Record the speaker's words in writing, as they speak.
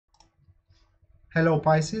Hello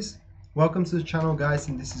Pisces, welcome to the channel guys,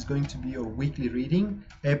 and this is going to be your weekly reading,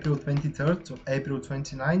 April 23rd to April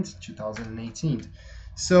 29th, 2018.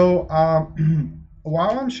 So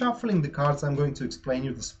while I'm shuffling the cards, I'm going to explain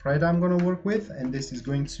you the spread I'm going to work with, and this is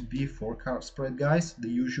going to be 4-card spread guys, the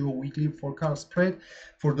usual weekly 4-card spread.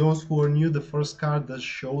 For those who are new, the first card that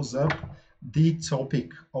shows up the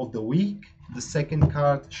topic of the week, the second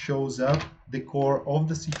card shows up the core of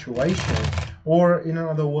the situation, or in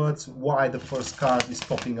other words, why the first card is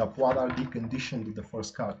popping up, what are the conditions of the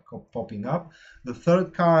first card popping up. The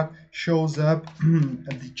third card shows up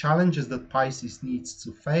the challenges that Pisces needs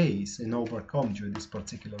to face and overcome during this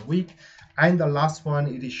particular week, and the last one,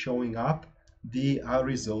 it is showing up the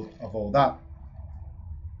result of all that.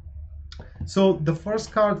 So the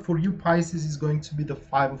first card for you Pisces is going to be the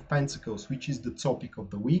 5 of Pentacles, which is the topic of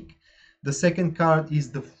the week. The second card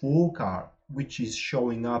is the Fool card, which is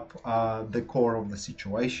showing up the core of the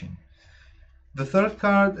situation. The third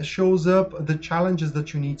card shows up the challenges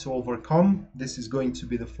that you need to overcome. This is going to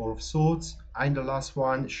be the 4 of Swords. And the last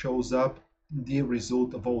one shows up the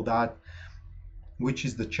result of all that, which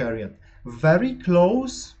is the Chariot. Very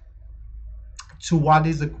close to what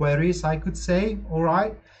is Aquarius, I could say, all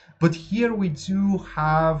right? But here we do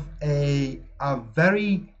have a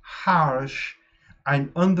very harsh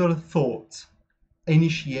and underthought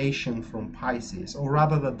initiation from Pisces, or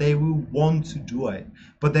rather that they will want to do it,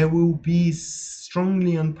 but they will be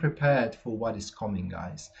strongly unprepared for what is coming,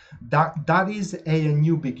 guys. That is a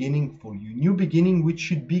new beginning for you, new beginning which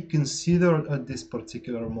should be considered at this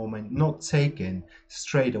particular moment, not taken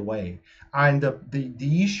straight away. And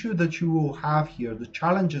the issue that you will have here, the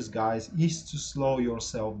challenges, guys, is to slow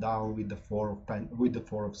yourself down with the Four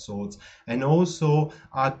of Swords, and also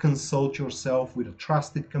consult yourself with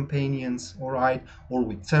trusted companions, all right, or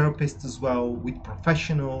with therapists as well, with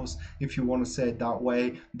professionals, if you want to say it that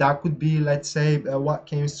way. That could be, let's say, what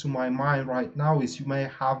comes to my mind right now is you may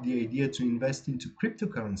have the idea to invest into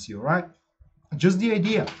cryptocurrency, all right? Just the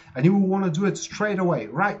idea, and you will want to do it straight away,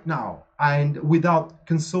 right now, and without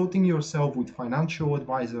consulting yourself with financial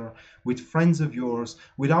advisor, with friends of yours,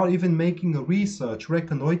 without even making a research,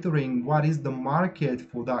 reconnoitering what is the market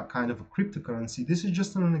for that kind of a cryptocurrency. This is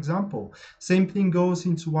just an example. Same thing goes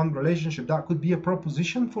into one relationship. That could be a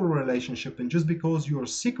proposition for a relationship, and just because you're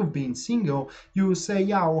sick of being single, you will say,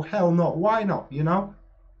 yeah, well, hell no, why not, you know?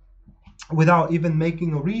 Without even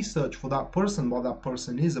making a research for that person, what that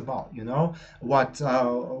person is about, you know, what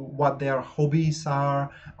their hobbies are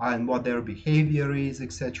and what their behavior is,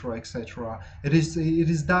 etc., etc. It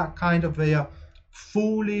is that kind of a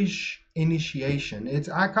foolish initiation.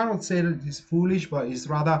 I cannot say that it's foolish, but it's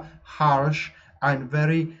rather harsh and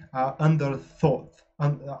very underthought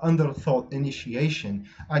initiation.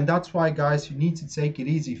 And that's why, guys, you need to take it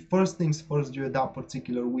easy. First things first during that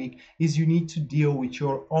particular week is you need to deal with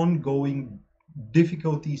your ongoing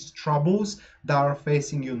difficulties, troubles that are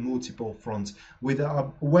facing you on multiple fronts. With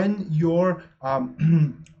when your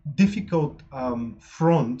difficult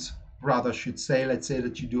front, rather should say, let's say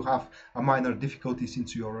that you do have a minor difficulties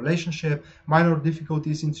into your relationship, minor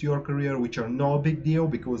difficulties into your career, which are no big deal,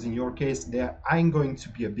 because in your case they ain't going to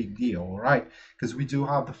be a big deal, all right? Because we do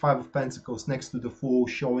have the 5 of Pentacles next to the Fool,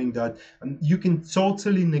 showing that you can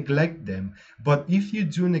totally neglect them, but if you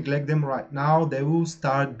do neglect them right now, they will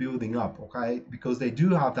start building up, okay? Because they do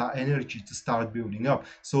have that energy to start building up.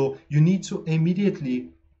 So you need to immediately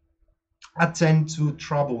attend to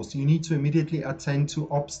troubles. You need to immediately attend to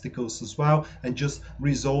obstacles as well, and just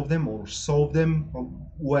resolve them or solve them,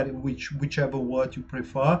 whichever word you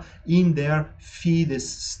prefer, in their fetus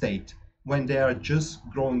state, when they are just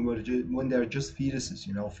growing, when they're just fetuses,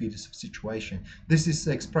 you know, fetus situation. This is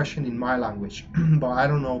expression in my language, but I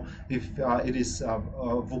don't know if it is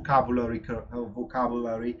vocabulary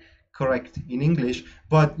correct in English.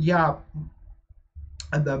 But yeah,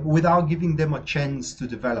 without giving them a chance to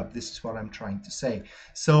develop. This is what I'm trying to say.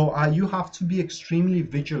 So you have to be extremely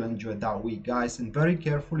vigilant during that week, guys, and very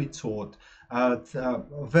carefully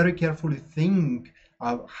very carefully think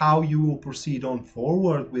how you will proceed on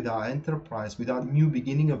forward with our enterprise, with that new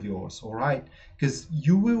beginning of yours, all right? Because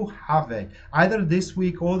you will have it either this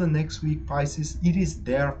week or the next week, Pisces. It is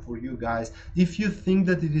there for you, guys. If you think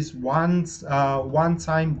that it is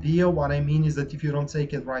one-time deal, what I mean is that if you don't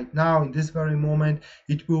take it right now, in this very moment,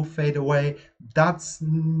 it will fade away. That's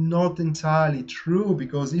not entirely true,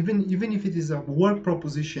 because even if it is a work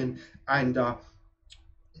proposition and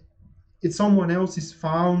if someone else is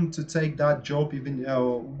found to take that job even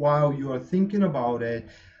while you are thinking about it,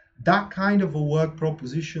 that kind of a work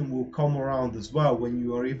proposition will come around as well when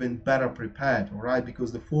you are even better prepared, all right?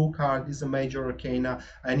 Because the Fool card is a major arcana,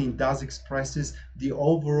 and it does expresses the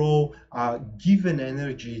overall given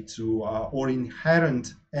energy to or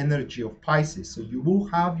inherent energy of Pisces. So you will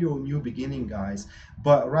have your new beginning, guys,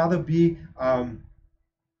 but rather be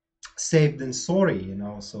safe than sorry, you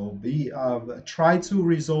know. So be try to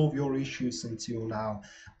resolve your issues until now.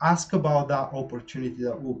 Ask about that opportunity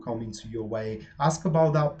that will come into your way. Ask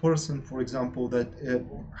about that person, for example, that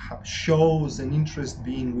shows an interest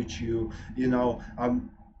being with you, you know.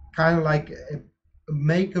 Kind of like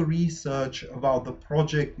make a research about the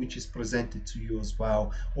project which is presented to you as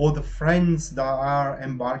well, or the friends that are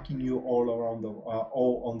embarking you all around the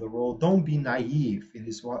all on the road. Don't be naive. It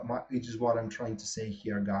is what I'm trying to say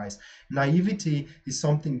here, guys. Naivety is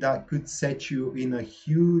something that could set you in a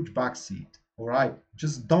huge backseat. All right,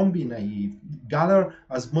 just don't be naive. Gather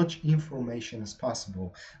as much information as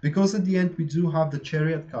possible, because at the end we do have the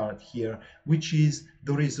Chariot card here, which is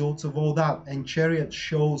the results of all that. And Chariot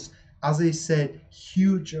shows, as I said,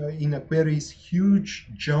 huge in Aquarius, huge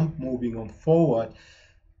jump moving on forward,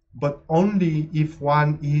 but only if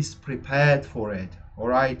one is prepared for it. All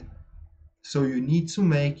right. So you need to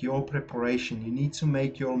make your preparation. You need to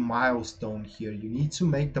make your milestone here. You need to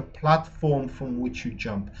make the platform from which you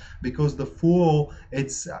jump, because the Fool,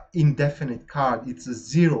 it's indefinite card. It's a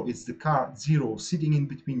zero. It's the card zero sitting in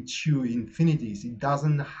between two infinities. It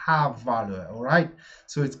doesn't have value. All right.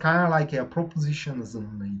 So it's kind of like a proposition as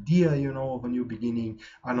an idea, you know, of a new beginning,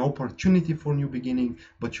 an opportunity for new beginning,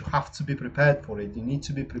 but you have to be prepared for it. You need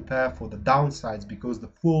to be prepared for the downsides, because the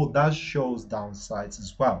Fool does shows downsides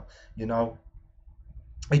as well, you know.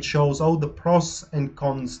 It shows all the pros and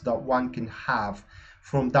cons that one can have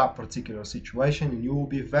from that particular situation, and you will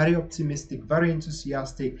be very optimistic, very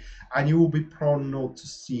enthusiastic, and you will be prone not to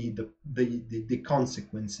see the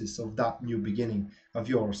consequences of that new beginning of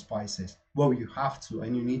your Pisces. Well, you have to,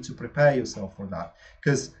 and you need to prepare yourself for that,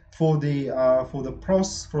 because for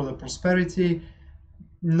the prosperity,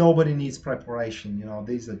 nobody needs preparation, you know.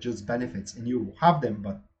 These are just benefits, and you will have them,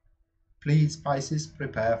 but please, Pisces,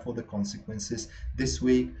 prepare for the consequences this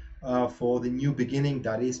week for the new beginning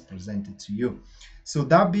that is presented to you. So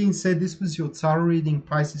that being said, this was your tarot reading,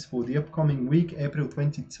 Pisces, for the upcoming week, April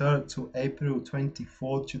 23rd to April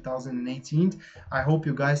 24th, 2018. I hope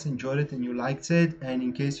you guys enjoyed it and you liked it. And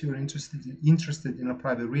in case you're interested in a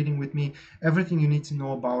private reading with me, everything you need to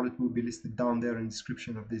know about it will be listed down there in the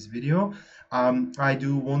description of this video. I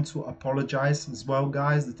do want to apologize as well,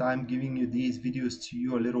 guys, that I'm giving you these videos to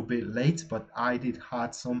you a little bit late, but I did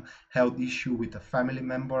had some health issue with a family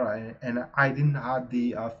member, and I didn't have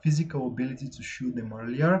the physical ability to shoot them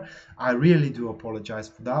earlier. I really do apologize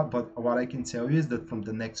for that, but what I can tell you is that from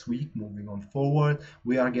the next week moving on forward,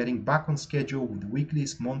 we are getting back on schedule with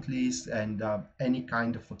weeklies, monthlies, and any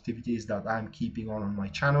kind of activities that I'm keeping on my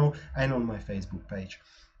channel and on my Facebook page.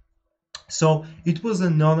 So it was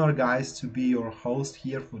an honor, guys, to be your host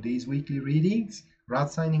here for these weekly readings. Rad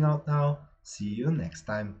signing out now. See you next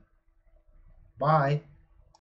time. Bye.